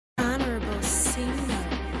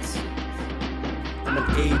I'm an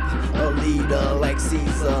ape, a leader like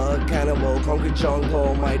Caesar, cannibal, conquer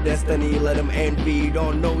jungle, my destiny, let them envy,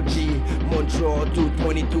 don't know G, Montreal,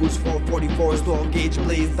 222s, 444s, 12 gauge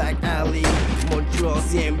blaze, back alley, Montreal,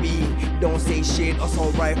 CMB, don't say shit,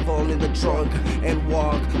 assault rifle in the trunk, and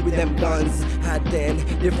walk with them guns, had 10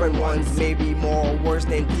 different ones, maybe more, worse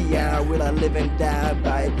than T.I., will I live and die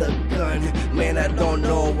by the gun, man I don't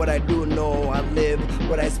know, what I do know, I live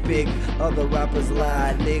what I speak, other rappers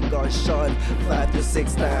lie, they got shot 5 to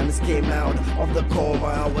 6 times, came out of the coma,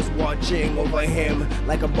 I was watching over him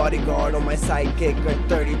like a bodyguard on my sidekick, a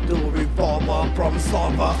 32 revolver, problem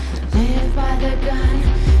solver. Live by the gun,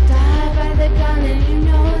 die by the gun, and you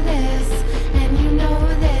know this, and you know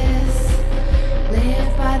this.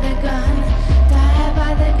 Live by the gun, die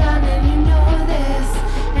by the gun, and you know this,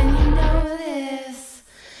 and you know this.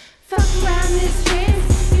 Fuck around these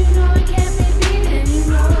streets, you know it can't be beat, and you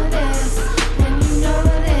know this, and you know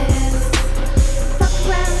this. Fuck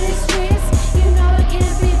around these streets, you know it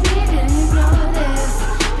can't be beat, and you know this,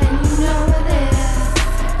 and you know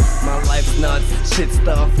this. My life's nuts, shit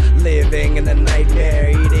stuff, living in a nightmare,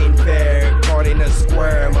 it ain't fair, caught in a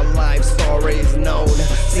square, my life story's known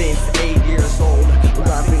since 8 years old,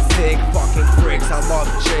 rapping sick, fucking pricks, I love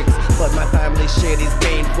chicks, but my family shit is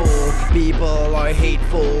painful, people are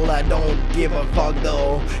hateful, I don't give a fuck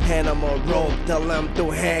though, hand them a rope, tell them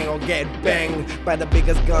to hang or get banged by the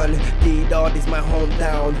biggest gun, D-Dot is my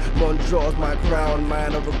hometown, Montreal's my crown,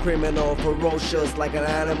 mind of a criminal, ferocious like an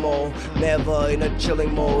animal, never in a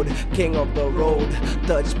chilling mode, king of the road,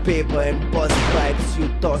 touch paper and bust pipes, you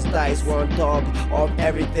toss dice, we're on top of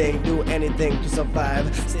everything, do anything to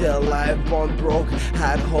survive, still alive, born broke,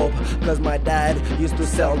 had hope, cause my dad used to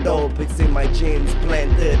sell dope, it's in my genes,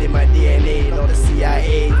 planted in my DNA, not the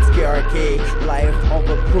CIA, it's KRK, life of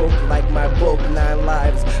a crook, like my book, 9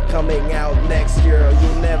 lives, coming out next year,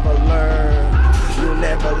 you'll never learn,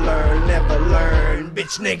 never learn,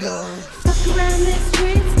 bitch nigga. Fuck around the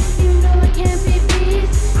streets, you know it can't be